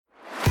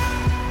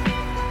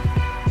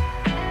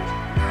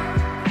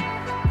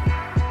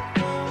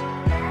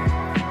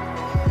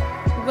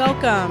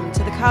Welcome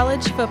to the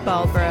College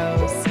Football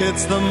Bros.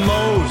 It's the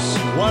most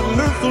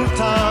wonderful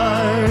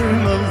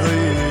time of the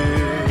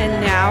year.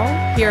 And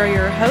now, here are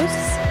your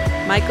hosts,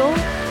 Michael,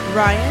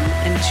 Ryan,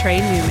 and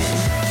Trey Newman.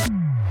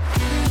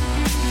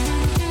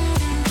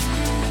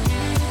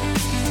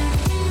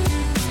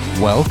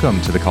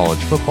 Welcome to the College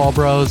Football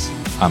Bros.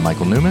 I'm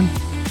Michael Newman.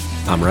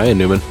 I'm Ryan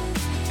Newman.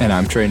 And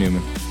I'm Trey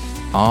Newman.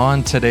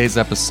 On today's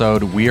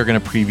episode, we are going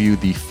to preview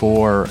the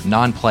 4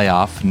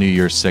 non-playoff New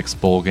Year's Six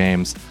bowl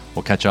games.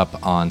 We'll catch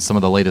up on some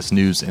of the latest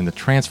news in the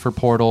transfer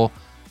portal.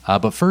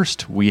 But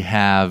first, we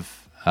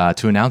have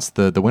to announce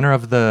the winner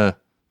of the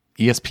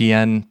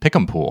ESPN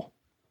Pick'em pool.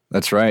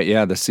 That's right.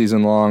 Yeah, the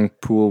season-long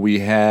pool we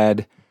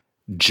had.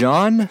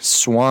 John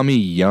Swami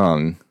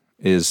Young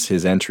is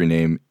his entry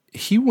name.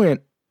 He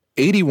went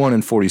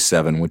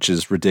 81-47, which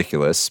is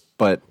ridiculous.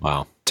 But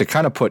wow. To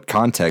kind of put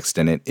context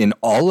in it, in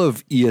all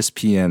of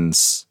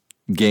ESPN's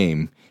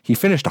game, he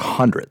finished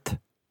 100th.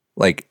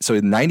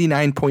 So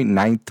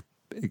 99.9th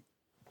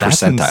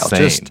percentile. Insane.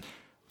 Just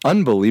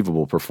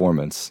unbelievable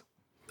performance.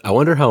 I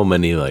wonder how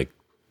many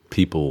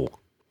people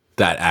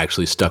that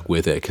actually stuck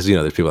with it, because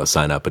there's people that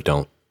sign up but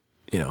don't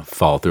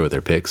follow through with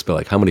their picks.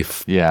 But how many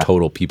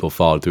total people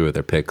followed through with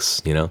their picks,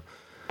 and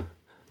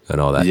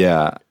all that.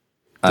 Yeah,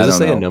 does it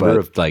say a number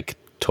of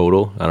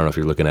total? I don't know if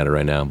you're looking at it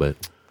right now, but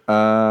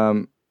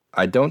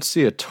I don't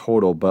see a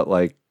total.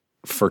 But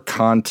for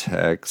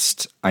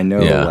context, I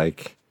know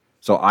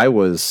so I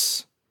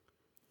was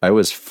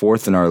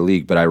 4th in our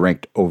league, but I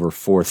ranked over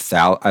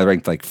 4,000. I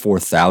ranked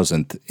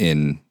 4,000th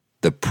in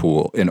the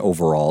pool in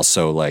overall.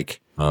 So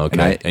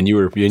okay, and you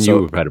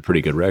had a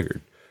pretty good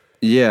record.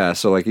 Yeah,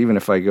 so even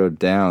if I go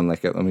down,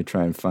 let me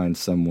try and find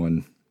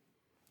someone.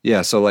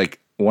 Yeah, so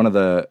one of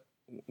the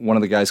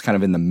guys kind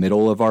of in the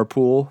middle of our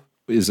pool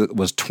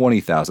was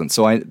 20,000.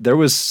 So I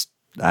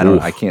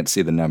can't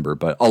see the number,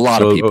 but a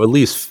lot of people. At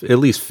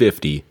least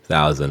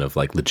 50,000 of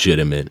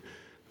legitimate.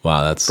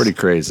 Wow, that's pretty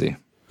crazy.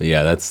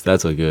 Yeah,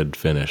 that's a good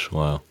finish.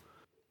 Wow.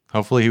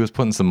 Hopefully he was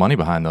putting some money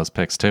behind those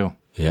picks too.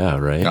 Yeah,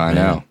 right. I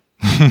know.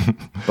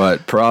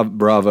 But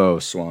bravo,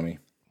 Swami.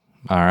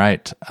 All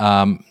right.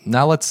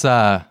 Now let's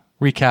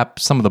recap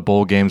some of the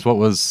bowl games. What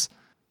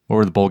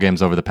were the bowl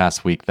games over the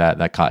past week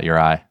that caught your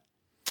eye?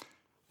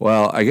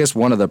 Well, I guess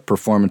one of the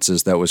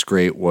performances that was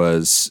great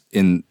was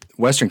in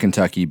Western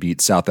Kentucky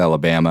beat South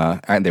Alabama.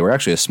 And they were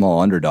actually a small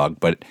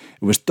underdog, but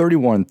it was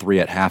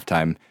 31-3 at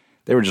halftime.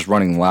 They were just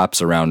running laps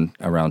around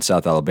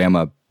South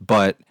Alabama.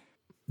 But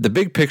the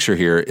big picture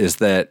here is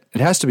that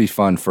it has to be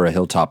fun for a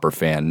Hilltopper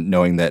fan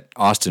knowing that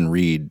Austin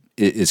Reed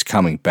is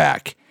coming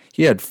back.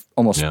 He had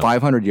almost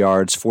 500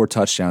 yards, 4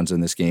 touchdowns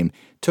in this game,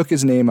 took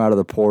his name out of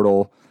the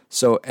portal.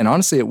 So, and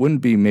honestly, it wouldn't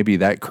be maybe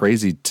that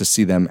crazy to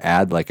see them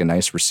add a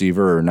nice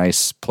receiver or a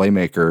nice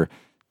playmaker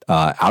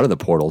out of the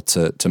portal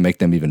to make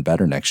them even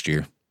better next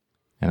year.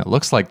 And it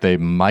looks like they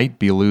might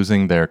be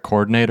losing their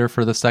coordinator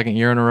for the second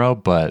year in a row,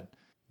 but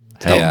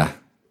yeah.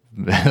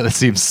 That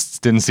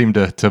didn't seem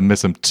to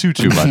miss him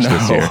too much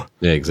this year.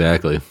 Yeah,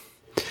 exactly.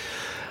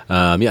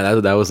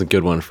 That was a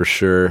good one for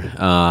sure.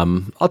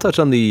 I'll touch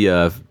on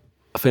the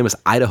famous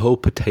Idaho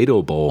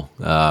Potato Bowl.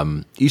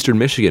 Eastern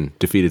Michigan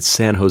defeated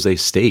San Jose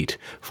State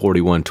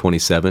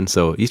 41-27.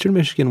 So Eastern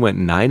Michigan went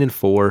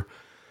 9-4.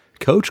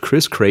 Coach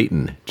Chris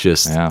Creighton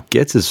just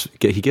gets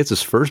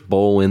his first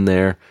bowl win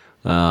there.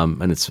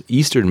 And it's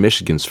Eastern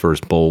Michigan's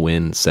first bowl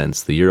win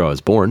since the year I was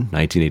born,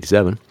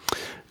 1987.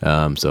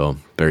 So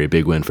very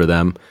big win for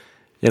them.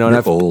 And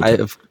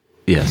I've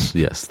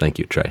yes. Thank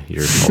you, Trey.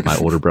 You're my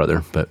older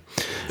brother, but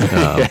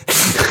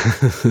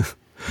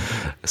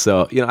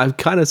so I've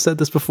kind of said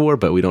this before,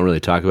 but we don't really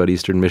talk about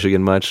Eastern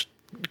Michigan much.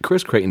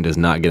 Chris Creighton does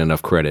not get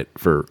enough credit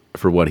for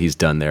what he's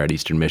done there at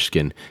Eastern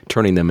Michigan,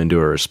 turning them into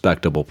a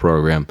respectable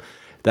program.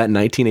 That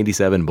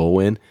 1987 bowl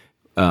win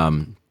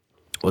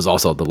was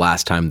also the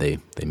last time they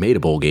made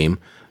a bowl game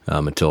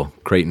until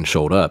Creighton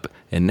showed up,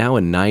 and now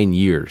in 9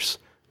 years.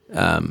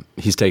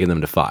 He's taken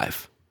them to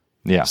 5.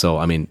 Yeah. So,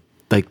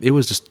 it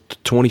was just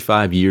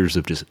 25 years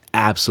of just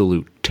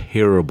absolute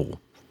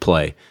terrible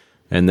play.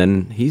 And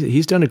then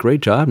he's done a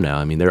great job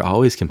now. They're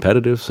always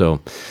competitive.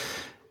 So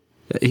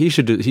he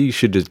should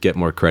just get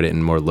more credit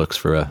and more looks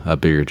for a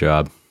bigger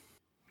job.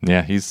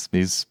 Yeah,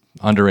 he's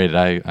underrated.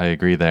 I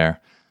agree there.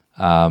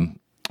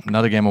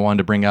 Another game I wanted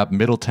to bring up,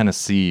 Middle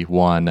Tennessee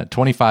won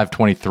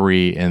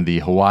 25-23 in the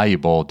Hawaii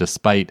Bowl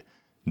despite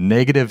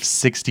negative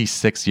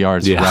 66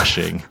 yards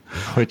rushing,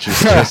 which is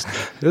just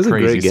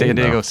crazy. San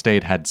Diego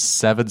State had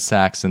 7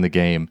 sacks in the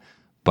game,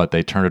 but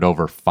they turned it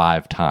over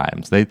 5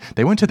 times. They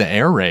went to the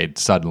air raid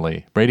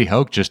suddenly. Brady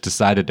Hoke just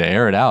decided to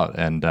air it out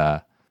and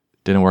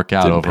didn't work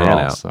out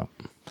overall. So,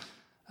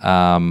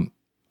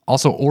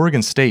 also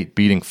Oregon State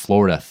beating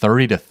Florida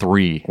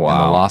 30-3 in the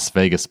Las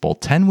Vegas Bowl.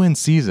 10-win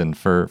season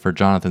for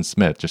Jonathan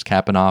Smith, just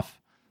capping off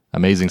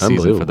amazing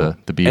season for the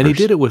Beavers. And he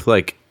did it with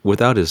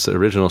without his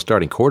original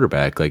starting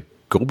quarterback.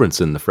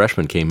 Gulbranson, the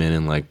freshman, came in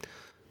and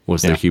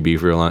was their QB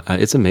for a long.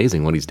 It's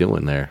amazing what he's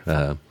doing there.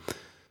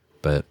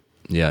 But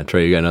yeah,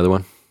 Trey, you got another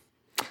one?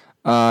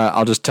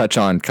 I'll just touch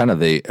on kind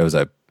of it was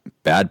a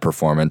bad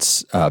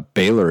performance.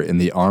 Baylor in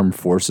the Armed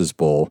Forces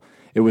Bowl.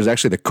 It was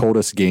actually the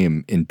coldest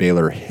game in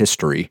Baylor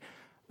history.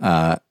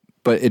 But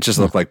it just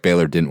looked like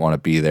Baylor didn't want to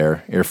be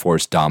there. Air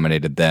Force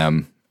dominated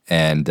them.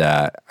 And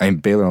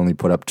Baylor only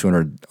put up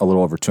a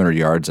little over 200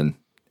 yards, and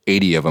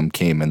 80 of them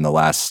came in the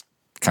last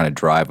kind of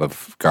drive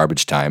of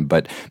garbage time.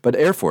 But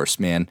Air Force,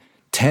 man,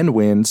 10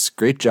 wins.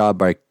 Great job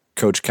by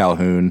Coach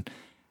Calhoun.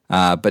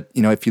 But,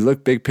 if you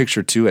look big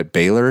picture too at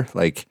Baylor,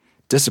 like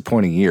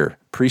disappointing year.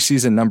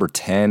 Preseason number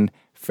 10,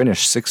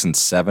 finished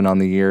 6-7 on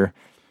the year.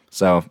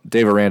 So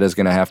Dave Aranda is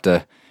going to have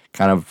to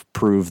kind of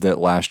prove that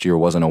last year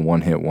wasn't a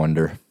one-hit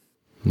wonder.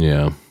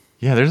 Yeah.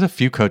 Yeah, there's a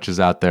few coaches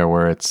out there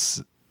where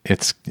it's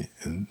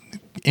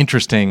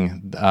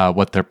interesting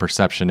what their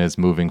perception is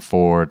moving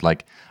forward.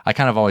 Like, I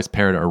kind of always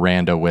paired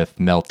Aranda with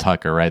Mel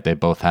Tucker, right? They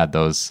both had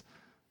those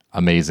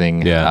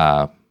amazing,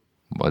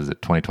 was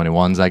it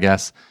 2021s, I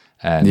guess?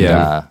 And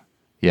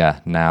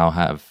now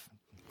have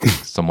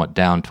somewhat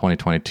down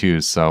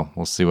 2022s. So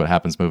we'll see what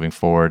happens moving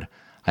forward.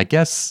 I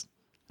guess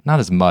not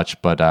as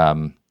much, but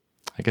I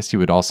guess you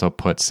would also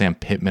put Sam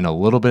Pittman a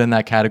little bit in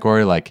that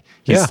category. Like,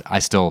 he's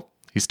still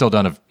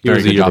done a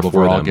very good job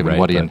overall, them, given right?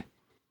 what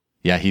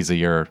he's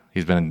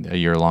been a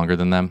year longer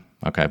than them.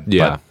 Okay.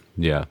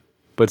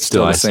 But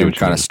still the same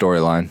kind of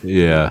storyline.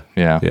 Yeah.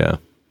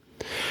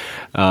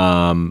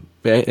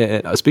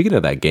 Speaking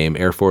of that game,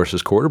 Air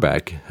Force's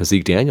quarterback,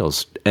 Zeke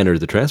Daniels, entered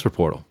the transfer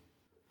portal.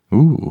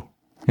 Ooh,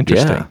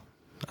 interesting. Yeah,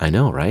 I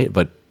know, right?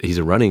 But he's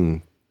a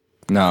running.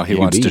 No, he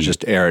wants to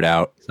just air it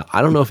out. So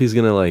I don't know if he's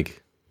going to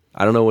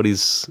I don't know what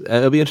he's.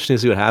 It'll be interesting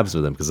to see what happens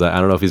with him, because I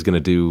don't know if he's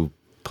going to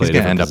play. He's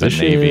going to end up at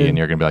Navy, and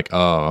you're going to be like,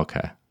 oh,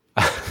 okay.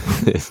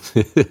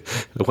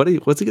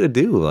 What's he going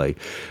to do? Like,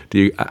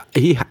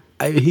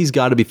 he's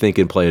got to be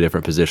thinking play a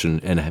different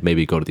position and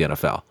maybe go to the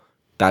NFL.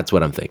 That's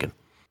what I'm thinking.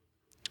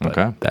 But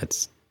okay.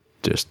 That's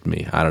just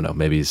me. I don't know.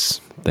 Maybe he's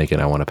thinking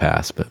I want to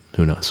pass, but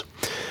who knows?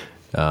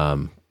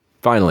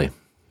 Finally,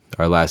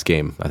 our last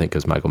game, I think,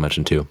 as Michael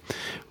mentioned too,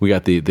 we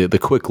got the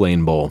Quick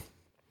Lane Bowl.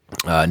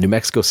 New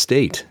Mexico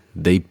State,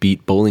 they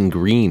beat Bowling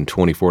Green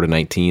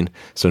 24-19.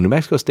 So New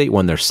Mexico State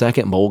won their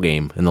second bowl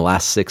game in the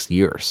last 6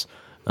 years.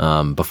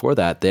 Before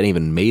that, they hadn't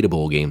even made a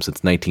bowl game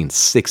since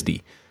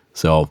 1960.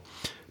 So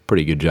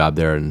pretty good job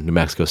there in New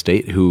Mexico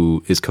State,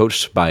 who is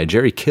coached by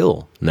Jerry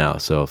Kill now.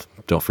 So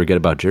don't forget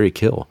about Jerry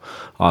Kill.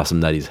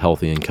 Awesome that he's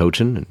healthy and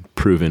coaching, and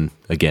proven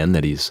again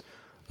that he's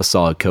a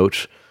solid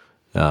coach.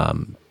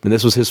 And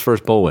this was his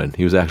first bowl win.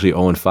 He was actually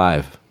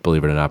 0-5,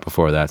 believe it or not,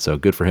 before that. So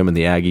good for him and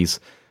the Aggies.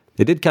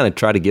 They did kind of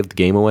try to give the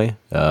game away,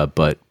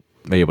 but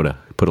were able to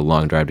put a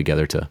long drive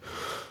together to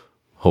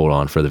hold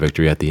on for the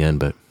victory at the end.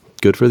 But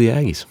good for the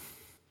Aggies.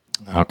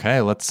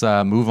 Okay, let's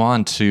move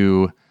on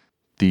to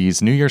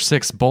these New Year's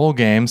Six bowl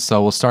games.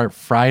 So we'll start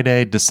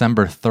Friday,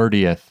 December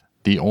 30th,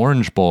 the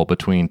Orange Bowl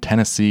between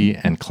Tennessee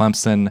and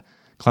Clemson.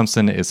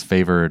 Clemson is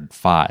favored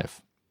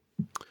 5.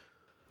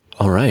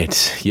 All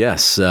right.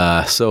 Yes.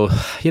 So,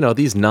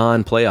 these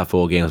non-playoff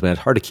bowl games, man,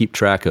 it's hard to keep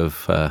track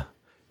of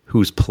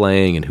who's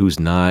playing and who's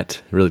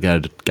not. Really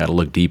got to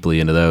look deeply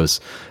into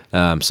those.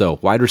 So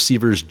wide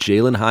receivers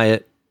Jalen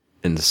Hyatt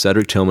and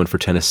Cedric Tillman for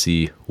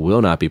Tennessee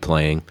will not be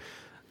playing.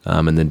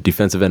 And then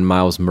defensive end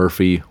Miles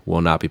Murphy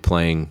will not be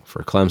playing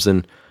for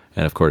Clemson.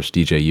 And, of course,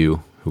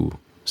 DJU, who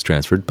is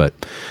transferred. But,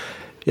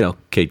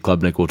 Cade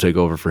Klubnik will take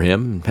over for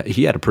him.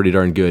 He had a pretty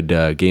darn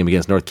good game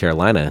against North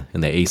Carolina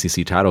in the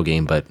ACC title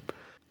game, but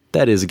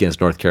that is against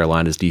North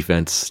Carolina's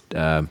defense.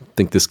 I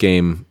think this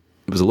game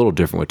was a little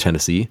different with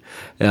Tennessee.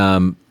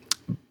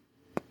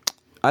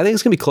 I think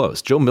it's going to be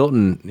close. Joe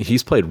Milton,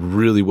 he's played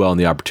really well in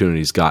the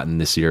opportunities he's gotten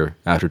this year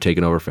after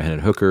taking over for Hendon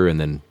Hooker and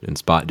then in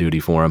spot duty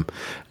for him.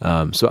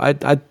 So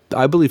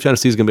I believe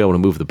Tennessee's going to be able to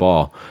move the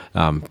ball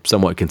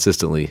somewhat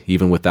consistently,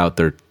 even without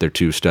their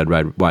two stud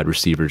wide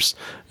receivers.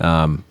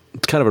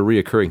 It's kind of a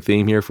reoccurring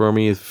theme here for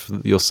me, if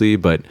you'll see,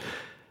 but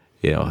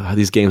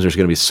these games are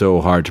going to be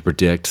so hard to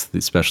predict,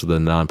 especially the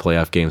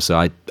non-playoff games. So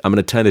I'm going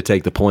to tend to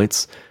take the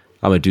points.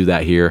 I'm going to do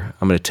that here.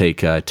 I'm going to take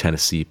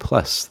Tennessee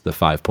plus the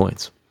 5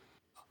 points.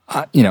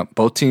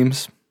 Both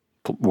teams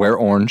wear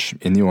orange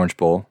in the Orange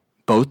Bowl.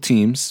 Both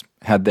teams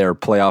had their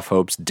playoff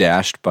hopes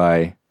dashed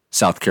by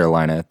South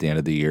Carolina at the end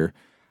of the year.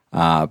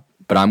 But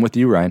I'm with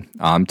you, Ryan.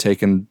 I'm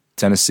taking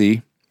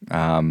Tennessee.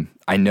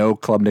 I know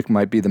Klubnik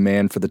might be the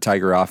man for the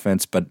Tiger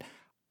offense, but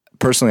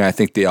personally, I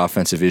think the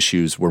offensive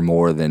issues were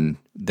more than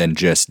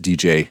just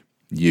DJU.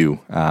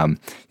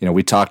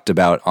 We talked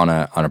about on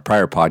a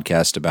prior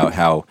podcast about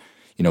how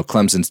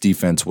Clemson's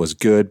defense was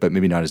good, but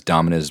maybe not as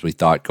dominant as we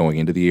thought going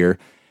into the year.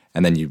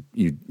 And then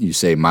you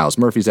say Miles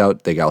Murphy's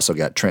out. They also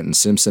got Trenton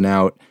Simpson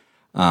out.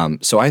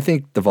 So I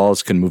think the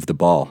Vols can move the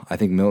ball. I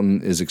think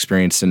Milton is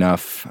experienced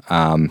enough.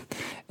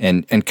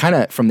 And kind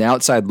of from the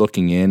outside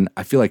looking in,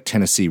 I feel like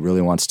Tennessee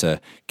really wants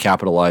to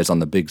capitalize on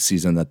the big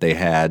season that they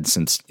had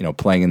since,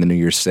 playing in the New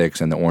Year's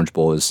Six, and the Orange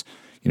Bowl is,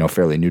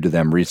 fairly new to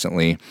them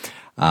recently,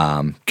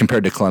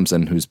 compared to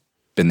Clemson, who's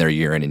been there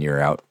year in and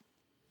year out.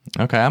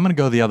 Okay, I'm going to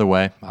go the other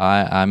way.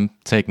 I'm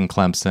taking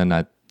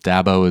Clemson.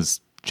 Dabo is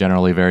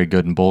generally very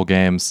good in bowl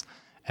games,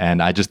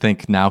 and I just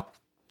think now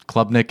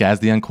Klubnik as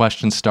the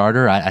unquestioned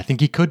starter, I think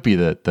he could be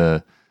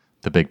the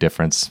big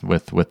difference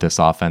with this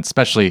offense,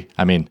 especially,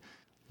 I mean,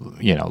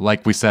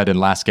 like we said in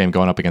last game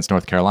going up against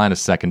North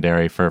Carolina's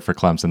secondary for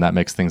Clemson, that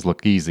makes things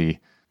look easy.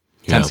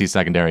 Tennessee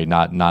secondary,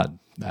 not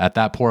at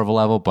that poor of a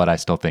level, but I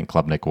still think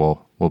Klubnik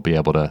will be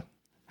able to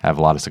have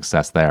a lot of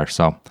success there.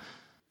 So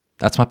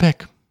that's my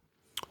pick.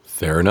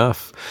 Fair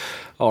enough.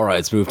 All right,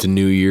 let's move to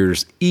New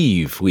Year's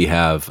Eve. We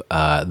have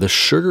the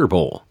Sugar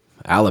Bowl,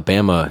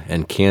 Alabama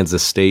and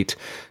Kansas State.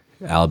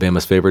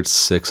 Alabama's favorites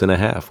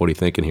 6.5. What are you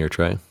thinking here,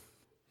 Trey?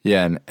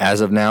 Yeah, and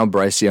as of now,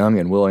 Bryce Young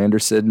and Will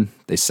Anderson,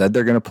 they said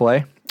they're going to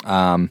play.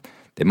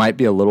 They might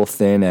be a little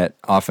thin at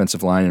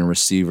offensive line and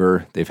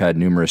receiver. They've had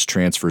numerous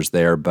transfers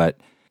there, but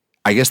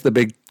I guess the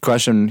big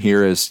question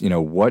here is,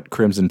 what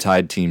Crimson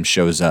Tide team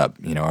shows up?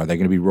 Are they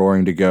going to be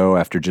roaring to go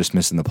after just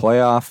missing the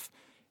playoff?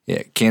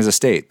 Yeah, Kansas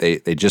State,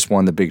 they just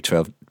won the Big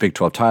 12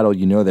 title.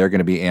 They're going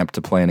to be amped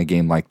to play in a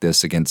game like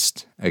this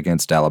against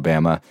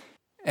Alabama.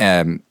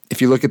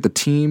 If you look at the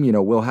team,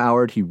 Will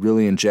Howard, he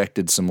really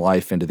injected some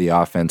life into the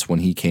offense when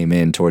he came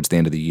in towards the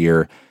end of the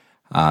year.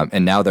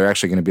 And now they're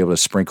actually going to be able to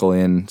sprinkle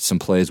in some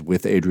plays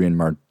with Adrian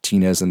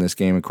Martinez in this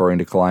game, according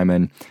to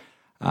Kleiman.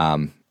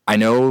 I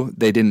know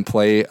they didn't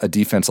play a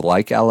defense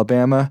like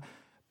Alabama,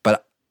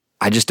 but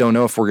I just don't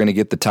know if we're going to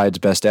get the Tide's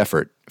best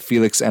effort.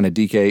 Felix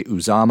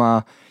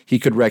Anudike-Uzomah, he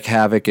could wreak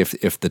havoc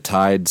if the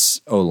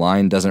Tide's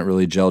O-line doesn't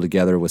really gel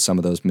together with some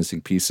of those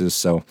missing pieces.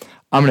 So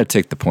I'm going to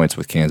take the points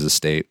with Kansas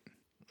State.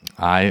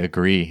 I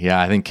agree.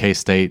 Yeah, I think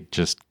K-State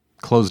just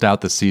closed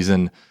out the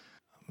season,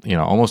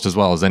 almost as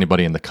well as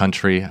anybody in the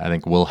country. I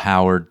think Will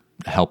Howard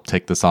helped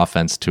take this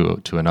offense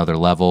to another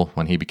level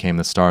when he became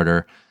the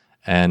starter.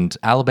 And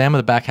Alabama,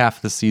 the back half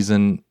of the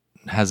season,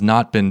 has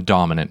not been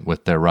dominant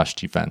with their rush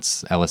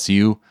defense.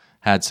 LSU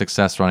had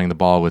success running the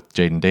ball with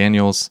Jalen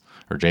Daniels.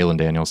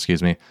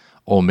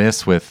 Ole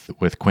Miss with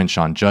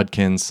Quinshon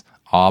Judkins.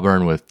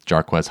 Auburn with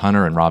Jarquez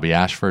Hunter and Robbie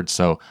Ashford.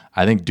 So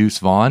I think Deuce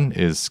Vaughn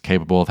is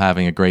capable of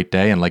having a great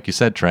day. And like you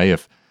said, Trey,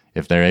 if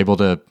they're able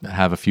to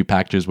have a few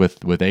packages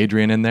with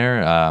Adrian in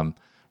there,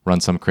 run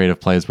some creative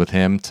plays with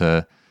him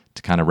to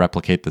kind of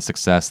replicate the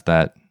success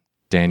that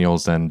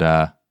Daniels and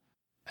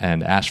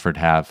Ashford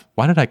have.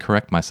 Why did I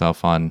correct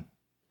myself on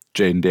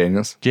Jaden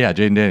Daniels? Yeah,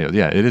 Jaden Daniels.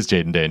 Yeah, it is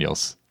Jaden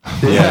Daniels.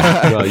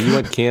 Yeah, well, you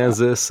went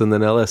Kansas and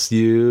then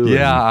LSU.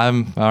 Yeah,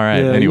 I'm all right.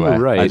 Yeah, anyway,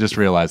 right. I just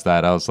realized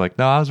that. I was like,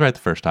 no, I was right the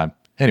first time.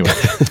 Anyway,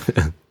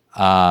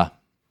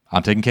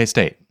 I'm taking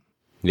K-State.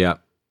 Yeah.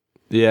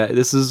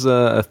 This is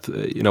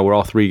we're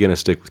all three going to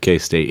stick with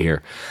K-State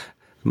here.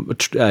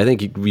 I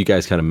think you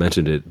guys kind of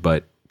mentioned it,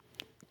 but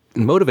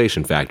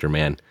motivation factor,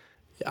 man.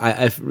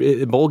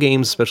 Bowl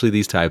games, especially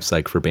these types,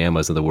 like for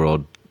Bama's of the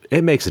world,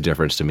 it makes a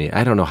difference to me.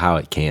 I don't know how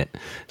it can't.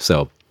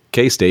 So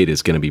K-State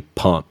is going to be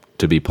pumped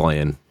to be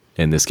playing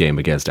in this game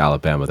against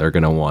Alabama. They're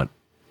going to want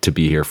to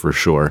be here for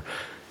sure.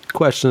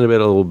 Question a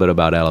little bit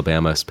about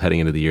Alabama heading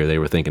into the year. They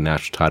were thinking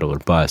national title or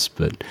bust,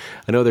 but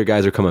I know their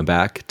guys are coming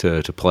back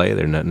to play.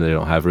 They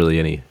don't have really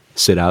any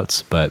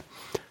sit-outs, but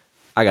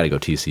I got to go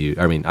TCU.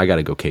 I got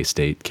to go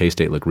K-State.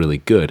 K-State looked really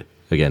good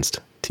against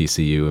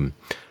TCU, and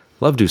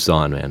love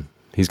Dusan, man.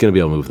 He's going to be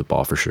able to move the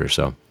ball for sure,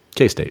 so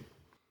K-State.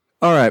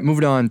 All right,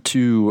 moving on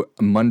to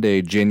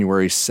Monday,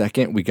 January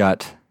 2nd, we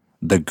got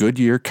the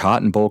Goodyear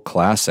Cotton Bowl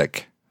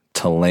Classic.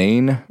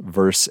 Tulane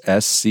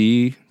versus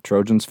SC.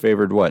 Trojans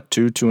favored,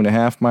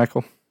 2.5,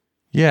 Michael?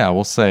 Yeah,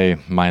 we'll say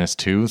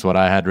 -2 is what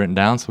I had written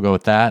down, so we'll go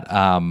with that.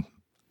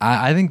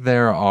 I think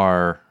there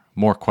are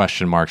more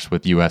question marks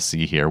with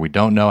USC here. We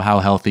don't know how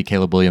healthy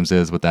Caleb Williams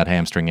is with that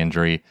hamstring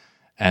injury,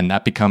 and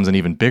that becomes an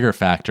even bigger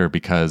factor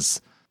because,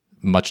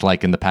 much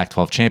like in the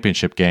Pac-12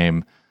 championship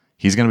game,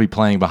 he's going to be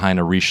playing behind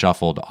a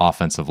reshuffled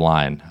offensive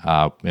line,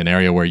 an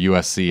area where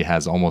USC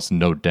has almost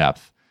no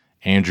depth.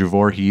 Andrew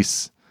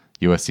Voorhees,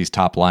 USC's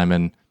top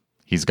lineman,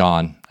 he's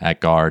gone at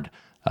guard.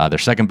 Their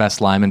second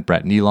best lineman,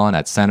 Brett Nealon,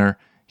 at center,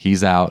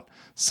 he's out.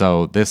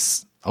 So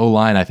this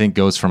O-line, I think,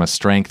 goes from a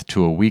strength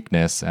to a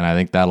weakness, and I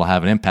think that'll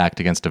have an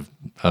impact against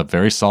a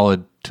very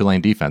solid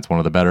Tulane defense, one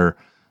of the better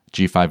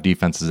G5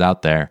 defenses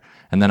out there.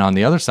 And then on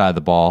the other side of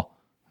the ball,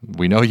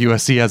 we know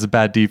USC has a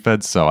bad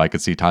defense, so I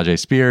could see Tajay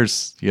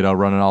Spears,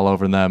 running all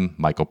over them,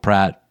 Michael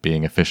Pratt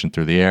being efficient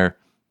through the air.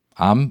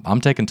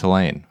 I'm taking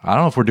Tulane. I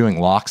don't know if we're doing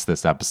locks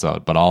this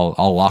episode, but I'll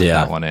lock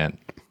that one in.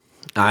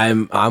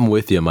 I'm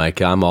with you,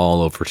 Mike. I'm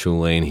all over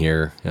Tulane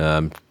here.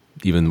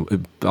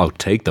 Even I'll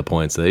take the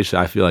points.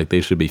 I feel like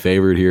they should be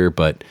favored here,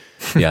 but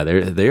yeah,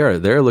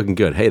 they're looking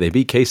good. Hey, they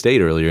beat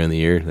K-State earlier in the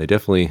year. They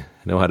definitely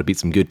know how to beat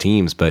some good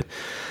teams, but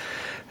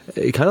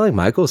kind of like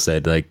Michael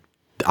said, like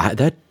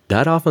that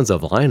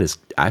offensive line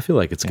I feel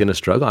like it's going to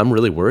struggle. I'm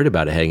really worried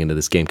about it heading into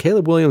this game.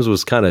 Caleb Williams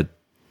was kind of,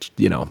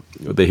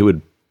 he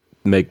would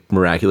make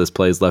miraculous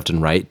plays left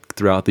and right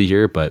throughout the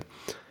year, but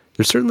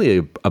there's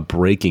certainly a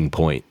breaking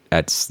point.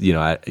 It's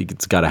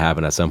got to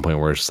happen at some point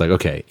where it's just like,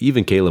 okay,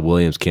 even Caleb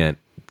Williams can't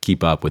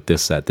keep up with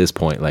this at this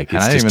point. Like,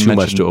 it's just too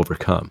much to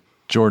overcome.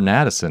 Jordan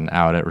Addison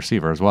out at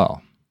receiver as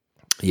well.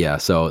 Yeah,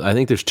 so I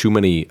think there's too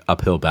many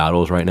uphill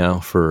battles right now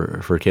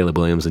for Caleb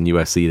Williams and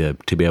USC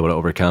to be able to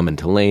overcome. And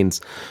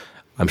Tulane's,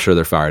 I'm sure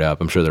they're fired up.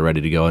 I'm sure they're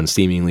ready to go and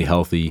seemingly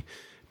healthy,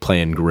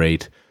 playing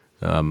great.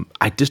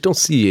 I just don't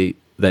see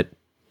that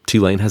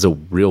Tulane has a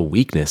real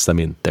weakness. I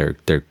mean, they're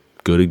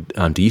good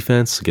on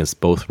defense against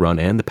both run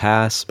and the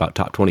pass, about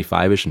top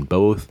 25-ish in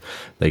both.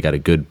 They got a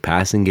good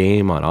passing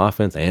game on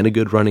offense and a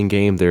good running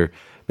game. They're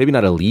maybe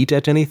not elite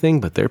at anything,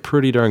 but they're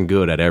pretty darn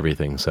good at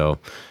everything. So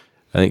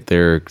I think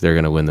they're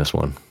going to win this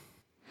one.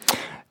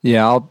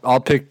 Yeah, I'll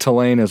pick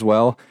Tulane as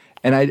well.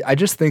 And I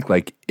just think,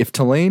 like, if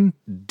Tulane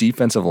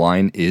defensive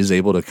line is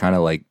able to kind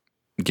of like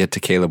get to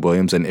Caleb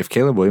Williams, and if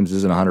Caleb Williams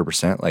isn't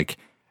 100%, like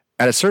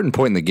at a certain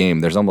point in the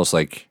game, there's almost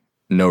like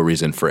no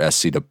reason for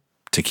SC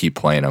to keep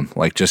playing him.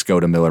 Like, just go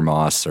to Miller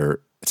Moss,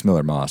 or it's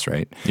Miller Moss,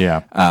 right?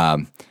 Yeah.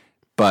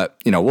 But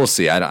we'll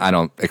see. I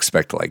don't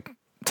expect like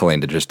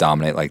Tulane to just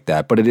dominate like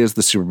that. But it is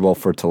the Super Bowl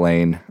for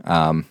Tulane.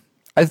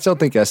 I still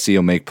think SC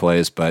will make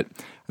plays, but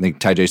I think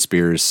Tyjae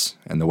Spears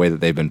and the way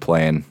that they've been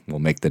playing will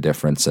make the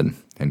difference and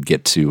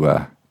get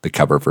to the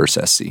cover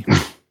versus SC.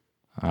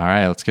 All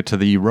right, let's get to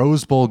the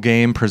Rose Bowl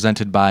game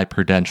presented by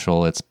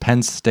Prudential. It's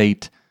Penn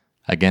State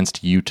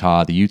against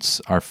Utah. The Utes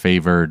are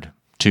favored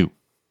 2.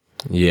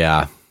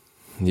 Yeah.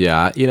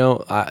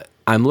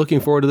 I'm looking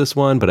forward to this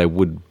one, but I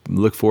would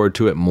look forward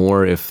to it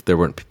more if there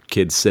weren't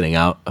kids sitting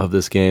out of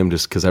this game,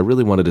 just because I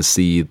really wanted to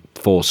see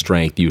full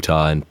strength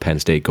Utah and Penn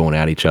State going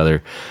at each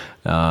other.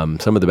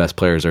 Some of the best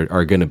players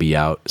are going to be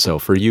out. So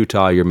for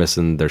Utah, you're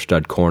missing their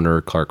stud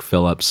corner, Clark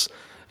Phillips,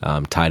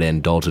 tight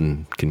end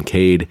Dalton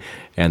Kincaid,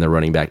 and their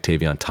running back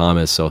Tavion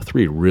Thomas. So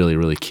 3 really,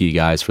 really key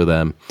guys for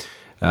them.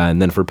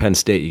 And then for Penn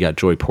State, you got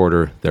Joey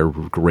Porter, their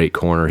great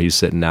corner. He's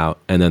sitting out.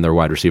 And then their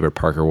wide receiver,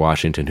 Parker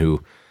Washington,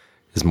 who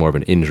is more of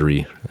an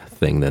injury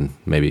thing than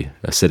maybe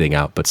a sitting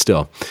out, but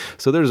still.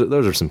 So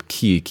those are some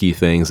key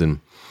things.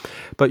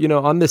 But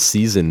on this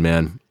season,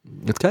 man,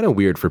 it's kind of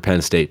weird for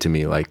Penn State to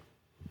me. Like,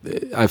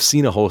 I've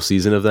seen a whole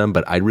season of them,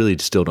 but I really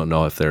still don't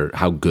know if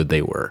how good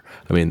they were.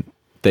 I mean,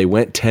 they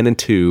went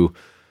 10-2,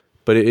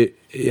 but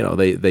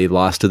they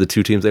lost to the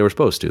 2 teams they were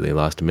supposed to. They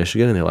lost to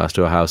Michigan and they lost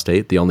to Ohio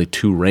State, the only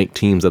 2 ranked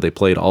teams that they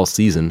played all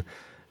season,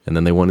 and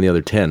then they won the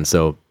other 10.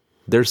 So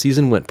their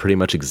season went pretty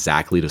much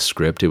exactly to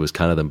script. It was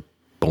kind of the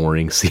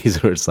boring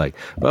season where it's like,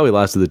 well, we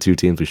lost to the 2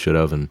 teams we should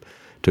have and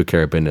took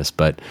care of business.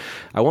 But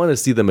I want to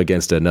see them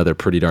against another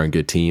pretty darn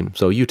good team.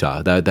 So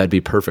Utah, that'd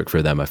be perfect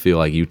for them. I feel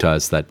like Utah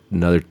is that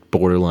another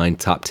borderline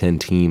top 10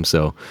 team.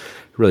 So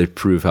really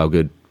prove how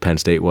good Penn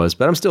State was.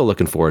 But I'm still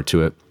looking forward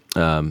to it.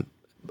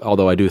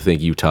 Although I do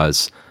think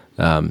Utah's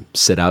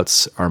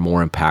sit-outs are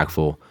more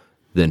impactful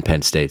than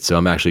Penn State. So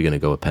I'm actually going to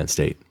go with Penn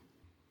State.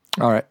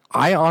 All right.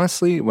 I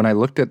honestly, when I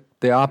looked at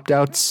the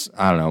opt-outs,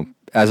 I don't know,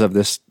 as of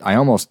this, I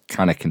almost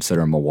kind of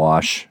consider them a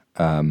wash.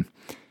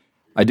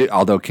 I did,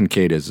 although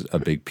Kincaid is a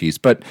big piece.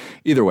 But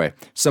either way,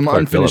 some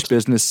unfinished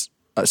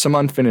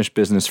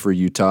business for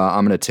Utah.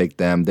 I'm going to take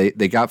them.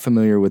 They got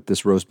familiar with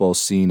this Rose Bowl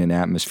scene and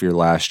atmosphere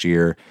last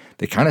year.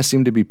 They kind of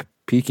seem to be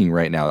peaking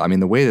right now. I mean,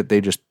 the way that they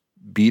just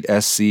beat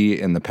SC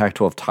in the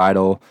Pac-12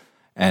 title,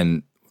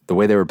 and the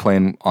way they were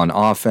playing on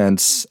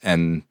offense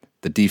and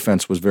the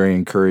defense was very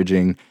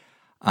encouraging.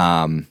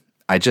 Like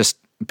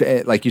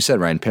you said,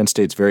 Ryan, Penn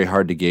State's very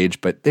hard to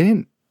gauge, but they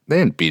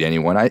didn't beat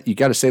anyone. You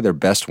got to say their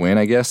best win,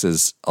 I guess,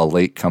 is a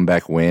late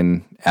comeback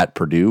win at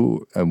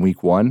Purdue in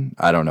week 1.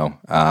 I don't know.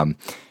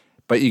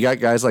 But you got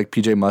guys like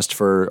PJ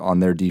Mustipher on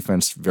their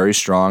defense, very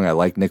strong. I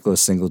like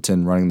Nicholas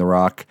Singleton running the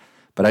rock,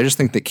 but I just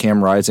think that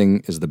Cam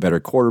Rising is the better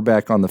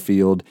quarterback on the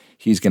field.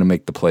 He's going to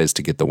make the plays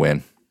to get the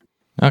win.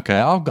 Okay,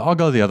 I'll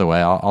go the other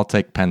way. I'll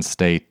take Penn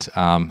State.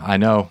 I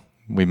know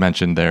we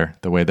mentioned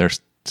the way their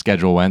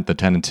schedule went, the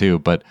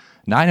 10-2, but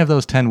 9 of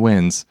those 10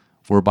 wins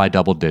were by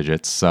double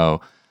digits.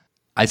 So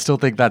I still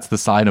think that's the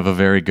sign of a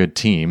very good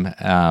team.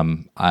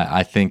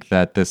 I think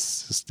that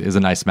this is a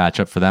nice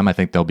matchup for them. I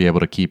think they'll be able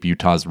to keep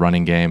Utah's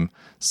running game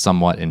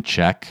somewhat in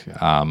check.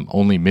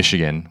 Only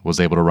Michigan was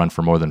able to run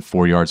for more than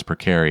 4 yards per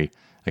carry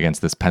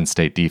against this Penn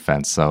State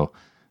defense. So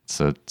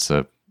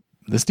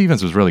this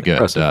defense was really good.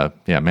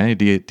 Manny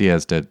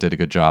Diaz did a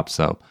good job.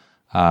 So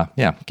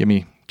give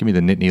me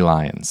the Nittany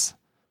Lions.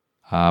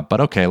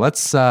 But okay,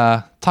 let's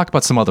talk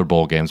about some other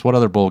bowl games. What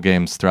other bowl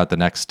games throughout the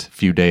next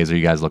few days are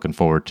you guys looking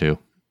forward to?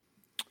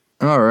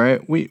 All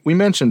right, we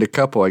mentioned a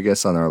couple, I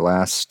guess, on our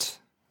last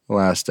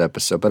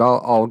episode, but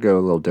I'll go a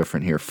little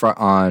different here.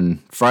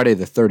 On Friday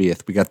the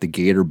 30th, we got the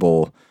Gator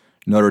Bowl,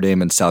 Notre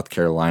Dame and South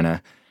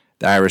Carolina.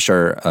 The Irish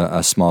are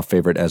a small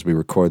favorite as we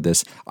record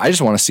this. I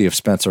just want to see if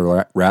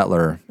Spencer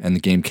Rattler and the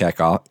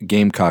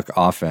Gamecock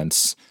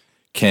offense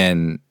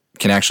can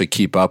actually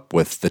keep up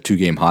with the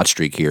 2-game hot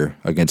streak here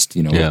against,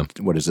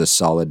 what is this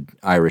solid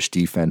Irish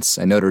defense.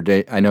 I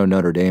know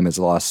Notre Dame has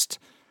lost.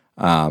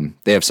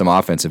 They have some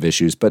offensive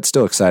issues, but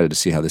still excited to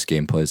see how this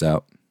game plays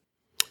out.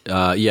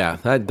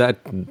 That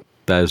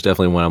is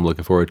definitely one I'm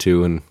looking forward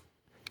to, and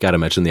got to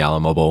mention the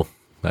Alamo Bowl.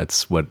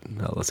 That's what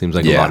it seems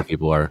like a lot of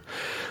people are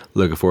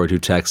looking forward to.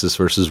 Texas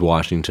versus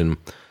Washington,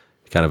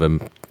 kind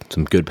of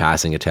some good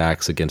passing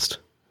attacks against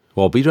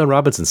Well, Bijan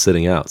Robinson's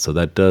sitting out, so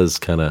that does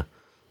kind of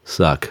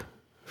suck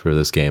for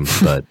this game,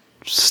 but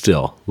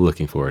still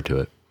looking forward to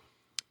it.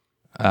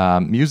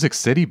 Music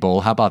City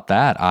Bowl, how about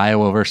that?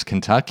 Iowa versus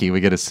Kentucky. We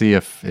get to see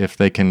if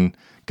they can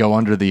go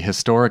under the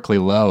historically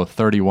low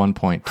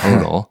 31-point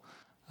total.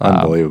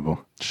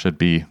 Unbelievable. Should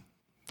be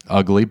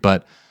ugly,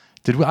 but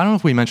I don't know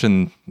if we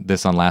mentioned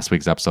this on last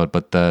week's episode,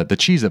 but the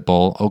Cheez-It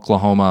Bowl,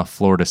 Oklahoma,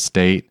 Florida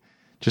State,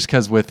 just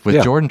because with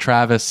Jordan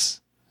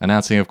Travis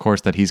announcing, of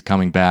course, that he's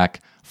coming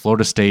back,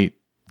 Florida State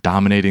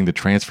dominating the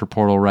transfer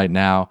portal right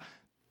now,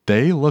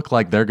 they look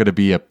like they're going to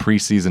be a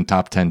preseason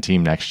top 10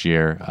 team next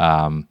year.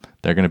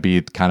 They're going to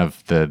be kind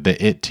of the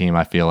it team,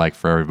 I feel like,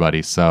 for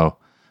everybody. So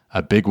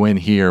a big win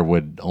here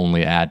would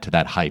only add to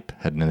that hype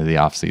heading into the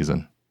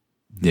offseason.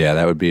 Yeah,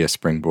 that would be a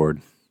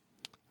springboard.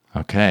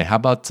 Okay, how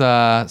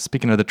about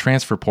speaking of the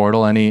transfer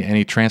portal?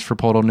 Any transfer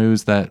portal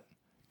news that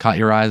caught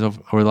your eyes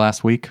over the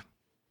last week?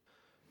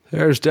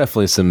 There's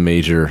definitely some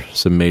major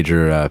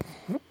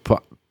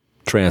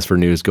transfer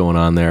news going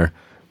on there,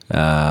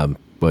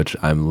 which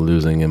I'm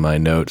losing in my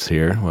notes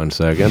here. 1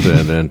 second.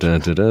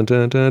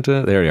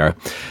 There you are.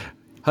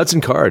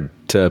 Hudson Card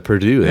to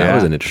Purdue. That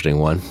was an interesting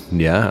one.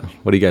 Yeah.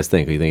 What do you guys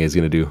think? Do you think he's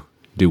going to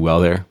do well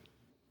there?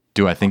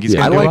 Do I think he's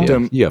going to do liked well?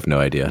 him. You have no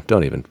idea.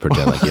 Don't even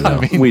pretend like you know.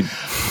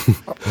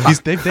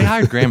 They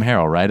hired Graham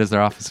Harrell, right, as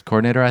their offensive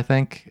coordinator, I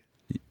think.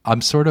 I'm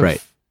sort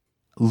of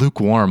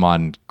lukewarm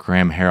on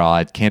Graham Harrell.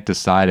 I can't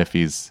decide if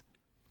he's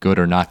good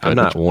or not good. I'm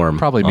not warm.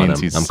 Probably on means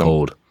him. he's I'm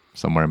cold.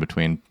 Somewhere in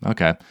between.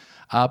 Okay.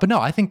 But no,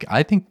 I think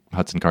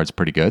Hudson Card's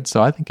pretty good,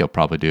 so I think he'll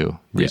probably do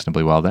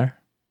reasonably well there.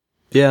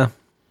 Yeah,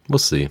 we'll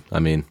see. I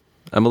mean,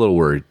 I'm a little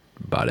worried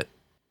about it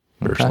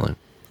personally. Okay.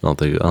 I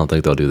don't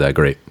think they'll do that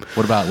great.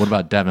 What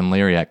about Devin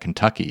Leary at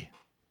Kentucky?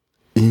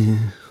 I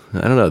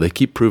don't know. They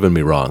keep proving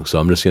me wrong, so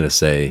I'm just going to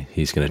say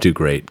he's going to do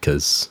great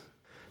because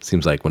it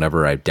seems like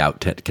whenever I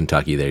doubt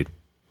Kentucky, they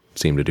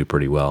seem to do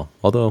pretty well.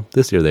 Although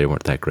this year they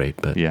weren't that great.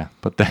 But yeah,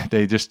 but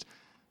they just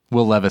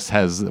Will Levis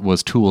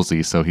was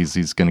toolsy, so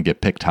he's going to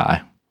get picked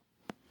high.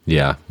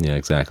 Yeah,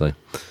 exactly.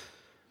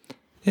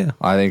 Yeah,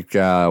 I think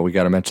we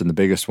got to mention the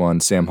biggest one,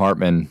 Sam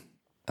Hartman,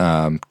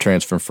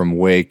 transfer from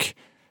Wake.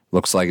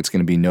 Looks like it's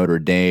going to be Notre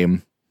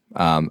Dame.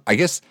 I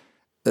guess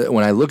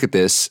when I look at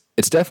this,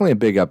 it's definitely a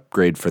big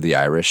upgrade for the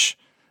Irish.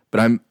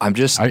 But I'm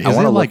just I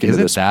want to look into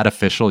this. Is it that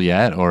official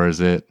yet, or is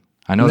it?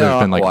 I know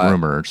there's been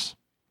rumors.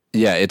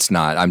 Yeah, it's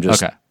not. I'm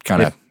just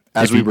kind of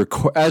as we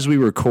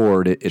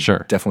record. It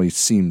sure. definitely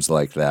seems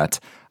like that.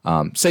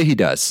 Say he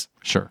does.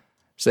 Sure.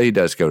 Say he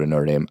does go to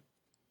Notre Dame.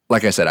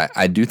 Like I said,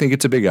 I do think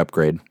it's a big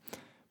upgrade.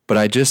 But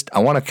I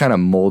want to kind of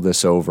mull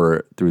this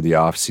over through the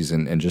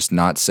offseason and just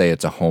not say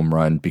it's a home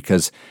run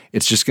because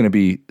it's just going to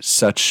be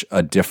such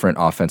a different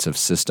offensive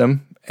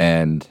system.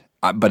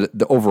 But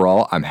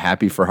overall, I'm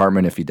happy for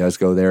Hartman if he does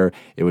go there.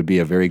 It would be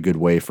a very good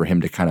way for him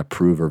to kind of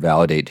prove or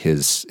validate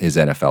his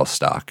NFL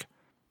stock.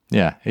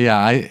 Yeah.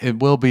 It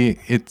will be.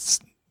 It's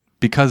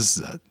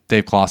because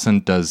Dave Clawson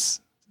does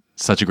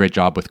such a great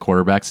job with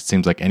quarterbacks. It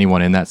seems like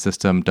anyone in that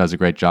system does a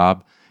great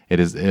job.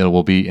 It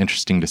will be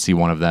interesting to see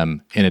one of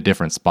them in a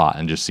different spot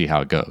and just see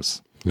how it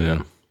goes.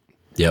 Yeah.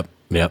 Yep.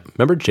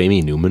 Remember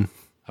Jamie Newman?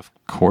 Of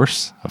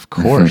course.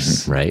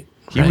 Right.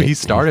 He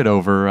started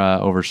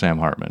over Sam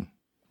Hartman.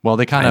 Well,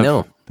 they kind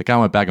of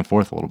went back and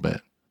forth a little bit.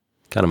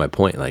 Kind of my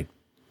point. Like,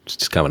 it's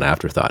just kind of an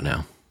afterthought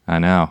now. I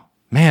know,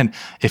 man.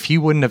 If he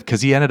wouldn't have,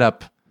 because he ended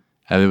up,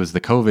 it was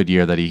the COVID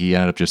year that he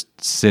ended up just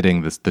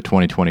sitting the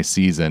 2020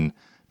 season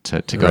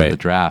to go to the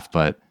draft,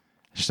 but.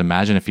 Just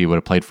imagine if he would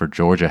have played for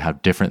Georgia, how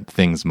different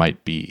things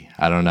might be.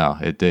 I don't know.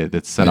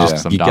 It set off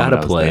some dominoes. You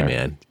gotta play, there.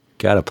 Man.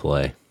 Gotta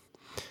play.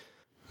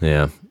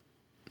 Yeah.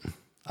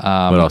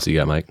 What else you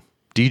got, Mike?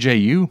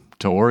 DJU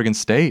to Oregon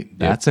State.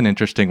 That's an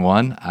interesting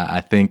one.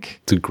 I think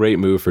it's a great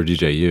move for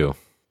DJU.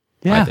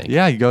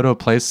 Yeah. You go to a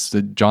place.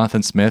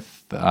 Jonathan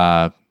Smith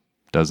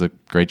does a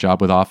great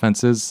job with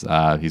offenses.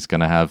 He's going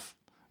to have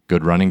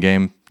good running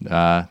game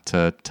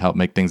to help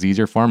make things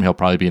easier for him. He'll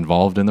probably be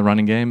involved in the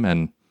running game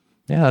and.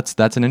 Yeah,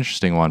 that's an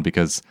interesting one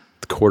because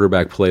the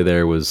quarterback play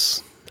there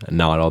was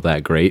not all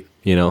that great.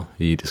 You know,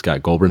 you just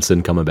got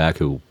Goldbrinson coming back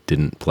who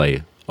didn't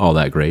play all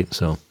that great.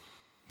 So,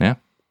 yeah.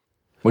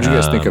 What do you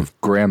guys think of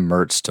Graham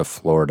Mertz to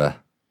Florida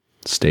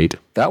State?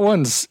 That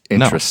one's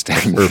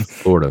interesting. Or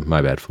Florida,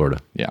 my bad, Florida.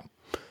 Yeah,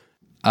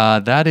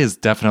 that is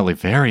definitely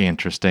very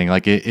interesting.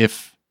 Like,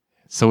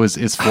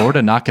 is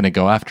Florida not going to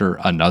go after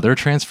another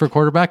transfer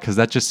quarterback? Because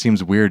that just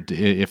seems weird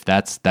if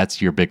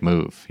that's your big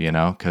move, you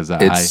know? Because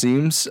it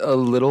seems a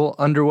little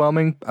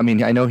underwhelming. I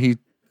mean, I know he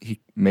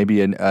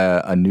maybe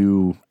a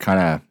new kind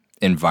of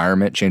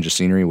environment, change of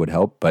scenery would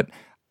help. But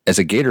as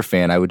a Gator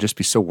fan, I would just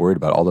be so worried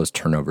about all those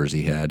turnovers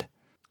he had.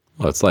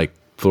 Well, it's like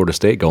Florida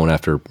State going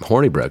after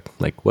Hornibrook.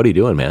 Like, what are you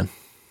doing, man?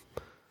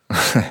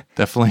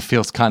 Definitely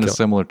feels kind of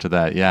similar to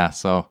that. Yeah,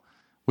 so...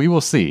 We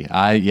will see.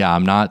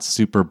 I'm not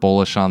super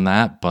bullish on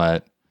that,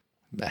 but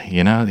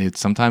you know,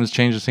 sometimes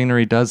change of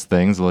scenery does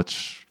things.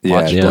 Let's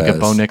look at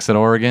Bo Nix at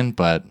Oregon,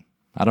 but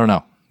I don't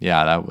know.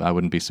 Yeah, I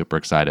wouldn't be super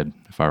excited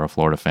if I were a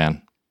Florida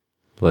fan.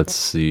 Let's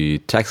see.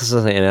 Texas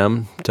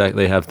A&M,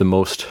 they have the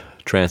most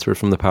transfers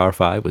from the Power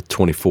 5 with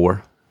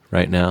 24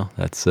 right now.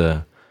 That's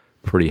a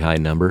pretty high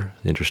number.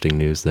 Interesting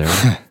news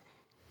there.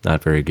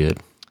 Not very good.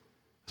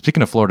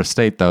 Speaking of Florida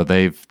State, though,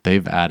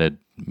 they've added,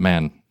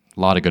 man,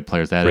 a lot of good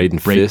players. They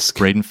added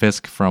Braden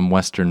Fisk from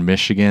Western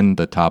Michigan, one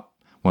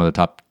of the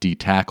top D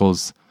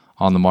tackles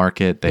on the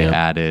market. They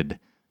added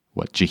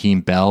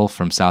Jaheim Bell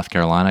from South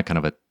Carolina, kind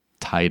of a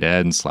tight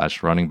end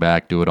 / running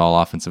back, do it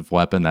all offensive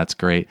weapon. That's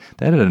great.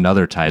 They added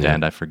another tight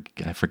end. I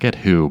forget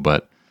who,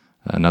 but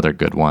another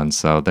good one.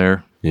 So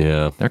they're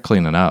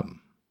cleaning up.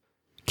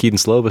 Keaton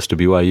Slovis to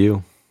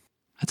BYU.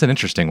 That's an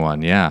interesting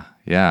one. Yeah.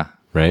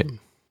 Right.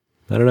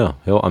 I don't know.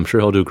 I'm sure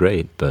he'll do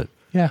great, but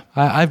yeah,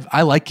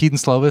 I like Keaton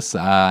Slovis.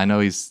 I know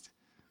he's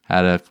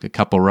had a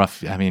couple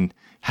rough. I mean,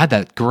 had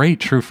that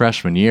great true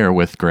freshman year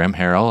with Graham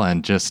Harrell,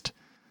 and just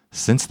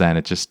since then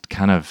it just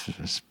kind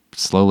of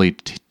slowly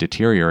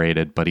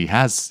deteriorated. But he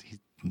has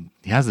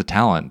the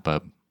talent,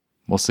 but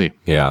we'll see.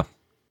 Yeah.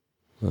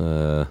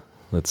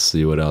 Let's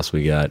see what else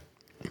we got.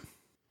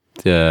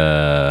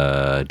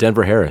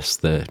 Denver Harris,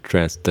 the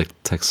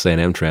Texas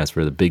A&M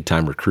transfer, the big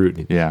time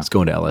recruit. Yeah, he's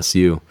going to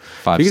LSU.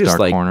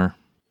 5-star corner.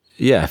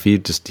 Yeah, if he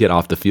just get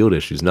off the field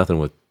issues, nothing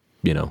with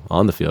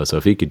on the field. So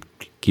if he could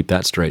keep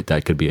that straight,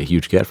 that could be a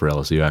huge get for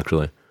LSU.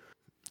 Actually,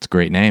 it's a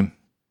great name.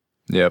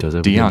 Yeah,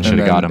 Deion should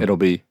have got him. It'll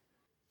be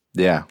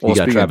Well, you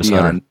got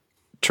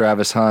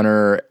Travis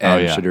Hunter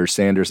and Shadur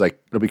Sanders. Like,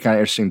 it'll be kind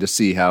of interesting to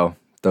see how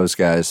those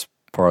guys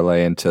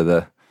parlay into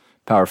the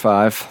Power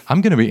 5.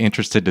 I'm going to be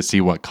interested to see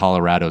what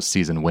Colorado's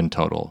season win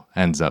total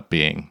ends up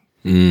being.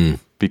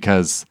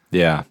 Because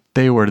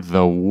they were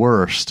the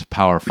worst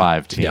Power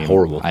 5 team. Yeah,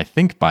 horrible. I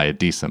think by a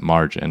decent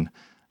margin.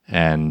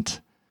 And,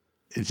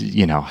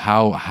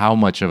 how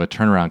much of a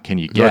turnaround can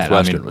you get?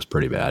 Northwestern was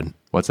pretty bad.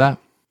 What's that?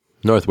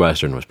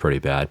 Northwestern was pretty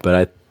bad,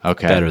 but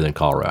better than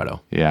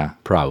Colorado. Yeah.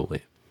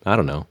 Probably. I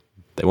don't know.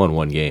 They won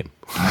one game.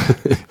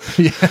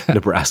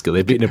 Nebraska.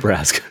 They beat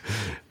Nebraska.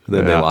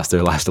 Then they lost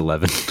their last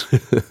 11.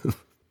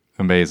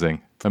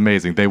 Amazing.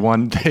 They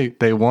won.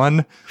 They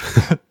won.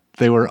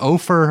 They were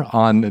 0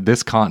 on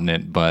this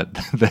continent, but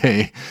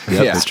they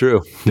it's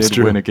true. Did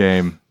win a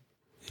game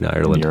in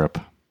Ireland. In Europe.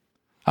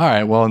 All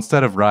right. Well,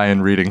 instead of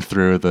Ryan reading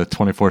through the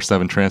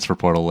 24/7 transfer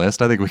portal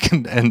list, I think we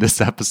can end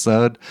this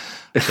episode.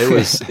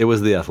 It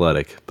was The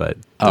Athletic, but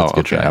that's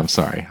good try. I'm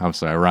sorry,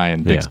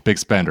 Ryan, big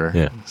spender.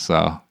 Yeah.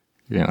 So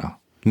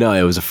No,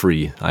 it was a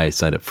free. I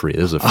signed up free.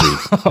 This was a free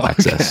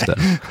access stuff.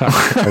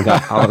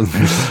 I'm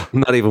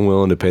not even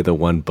willing to pay the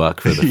 $1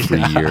 for the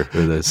free year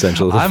or the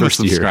essential. Of the I'm a first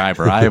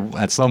subscriber. Year. I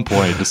at some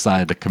point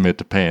decided to commit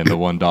to paying the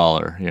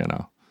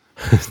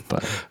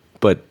 $1.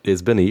 But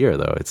it's been a year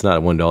though. It's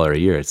not $1 a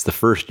year. It's the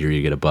first year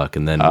you get $1,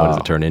 and then what does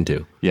it turn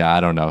into? Yeah, I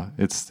don't know.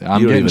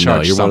 I'm getting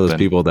charged You're something. one of those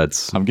people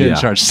I'm getting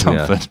charged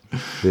something.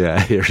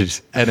 Yeah.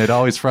 And it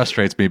always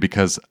frustrates me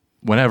because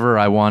whenever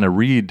I want to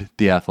read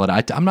The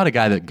Athletic, I'm not a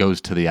guy that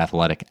goes to The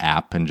Athletic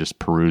app and just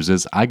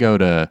peruses.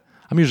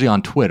 I'm usually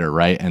on Twitter,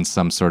 right? And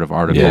some sort of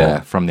article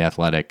from The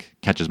Athletic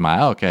catches my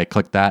eye. Okay,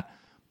 click that.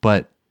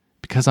 But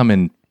because I'm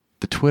in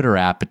the Twitter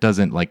app, it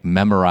doesn't like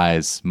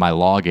memorize my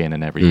login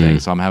and everything.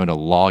 So I'm having to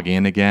log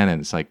in again,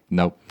 and it's like,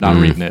 nope, not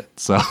reading it.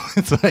 So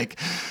it's like...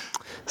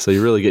 So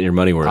you're really getting your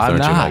money worth,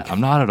 aren't you, Mike?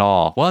 I'm not at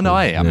all. Well, no,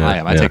 I am.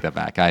 I take that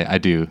back. I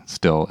do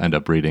still end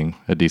up reading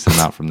a decent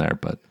amount from there,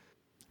 but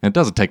it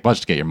doesn't take much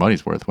to get your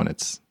money's worth when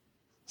it's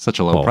such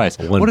a low price.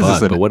 What is this?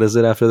 But what is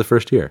it after the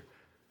first year?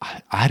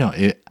 I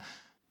don't.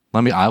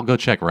 I'll go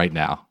check right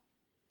now.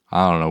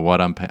 I don't know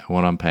what I'm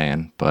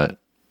paying, but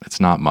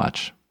it's not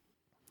much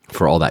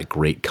for all that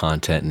great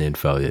content and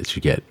info that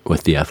you get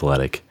with The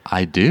Athletic.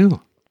 I do.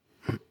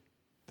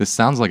 This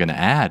sounds like an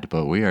ad,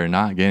 but we are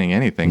not getting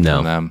anything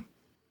from them.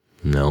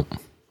 No.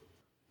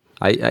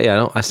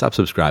 I stopped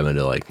subscribing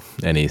to like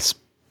any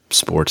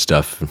sports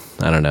stuff.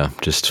 I don't know.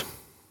 Just.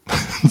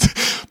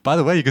 By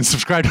the way, you can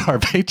subscribe to our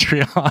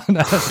Patreon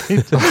at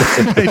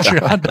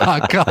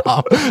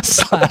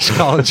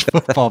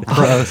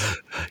patreon.com/collegefootballpros.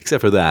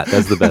 Except for that.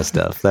 That's the best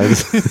stuff.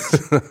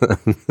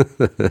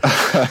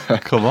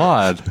 Come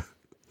on.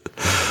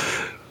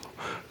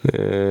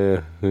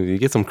 You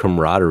get some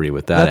camaraderie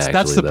with that.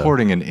 That's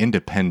supporting an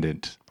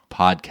independent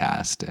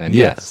podcast. And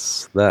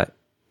yes, that.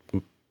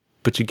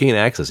 But you gain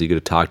access. You get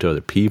to talk to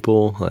other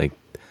people. Like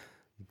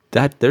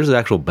that. There's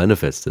actual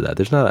benefits to that.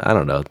 There's not. I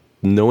don't know.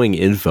 Knowing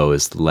info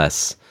is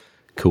less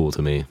cool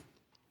to me.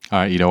 All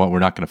right, you know what? We're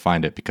not going to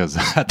find it because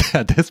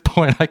at this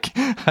point, I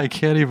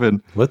can't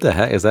even. What the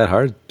heck? Is that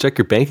hard? Check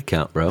your bank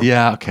account, bro.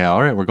 Yeah, okay,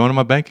 all right. We're going to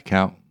my bank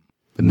account.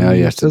 But now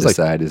you have to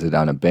decide, is it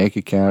on a bank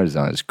account? Is it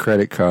on his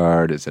credit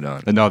card? Is it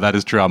on... No, that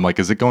is true. I'm like,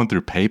 is it going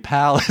through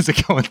PayPal? Is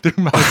it going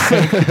through my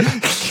bank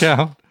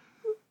account?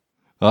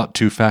 Oh,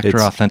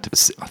 two-factor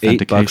authentication.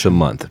 $8 a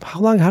month.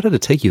 How did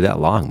it take you that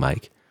long,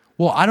 Mike?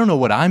 Well, I don't know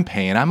what I'm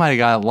paying. I might have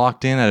got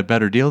locked in at a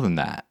better deal than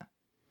that.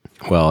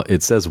 Well,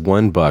 it says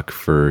 $1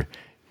 for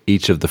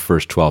each of the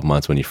first 12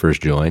 months when you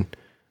first join.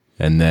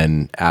 And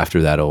then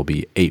after that, it'll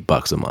be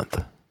 $8 a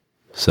month.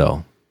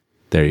 So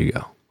there you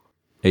go.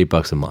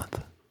 $8 a month.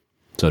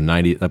 So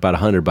about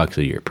 $100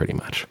 a year, pretty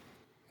much.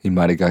 He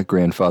might have got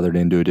grandfathered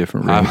into a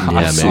different room.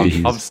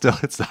 maybe. I'm still.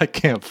 I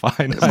can't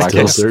find. I Still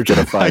can't searching.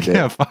 gonna find it.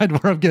 can't find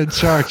where I'm getting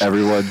charged.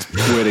 Everyone's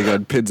waiting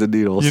on pins and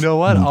needles. You know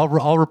what? I'll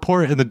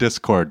report in the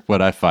Discord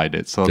when I find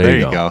it. So there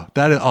you go.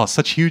 That is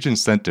such huge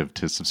incentive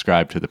to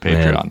subscribe to the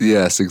Patreon.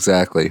 Yes,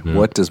 exactly.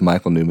 What does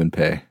Michael Newman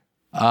pay?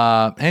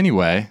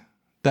 Anyway,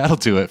 that'll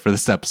do it for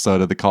this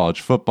episode of the College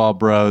Football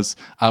Bros.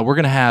 We're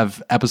gonna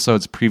have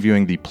episodes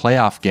previewing the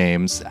playoff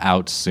games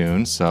out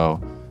soon,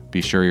 so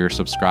be sure you're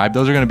subscribed.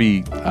 Those are going to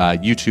be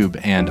YouTube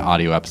and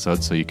audio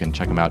episodes, so you can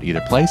check them out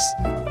either place.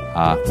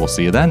 We'll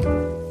see you then.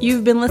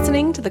 You've been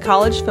listening to the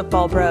College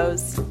Football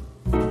Bros.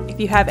 If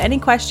you have any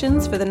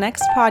questions for the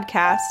next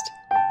podcast,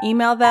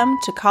 email them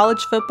to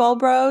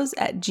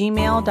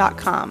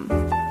collegefootballbros@gmail.com.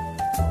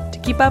 To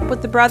keep up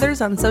with the brothers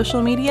on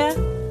social media,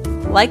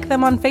 like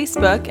them on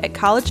Facebook at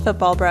College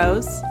Football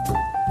Bros,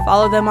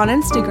 follow them on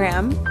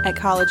Instagram at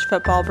College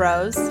Football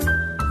Bros,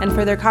 and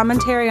for their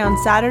commentary on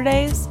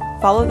Saturdays,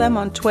 follow them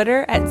on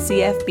Twitter at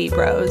CFB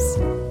Bros.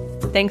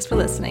 Thanks for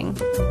listening.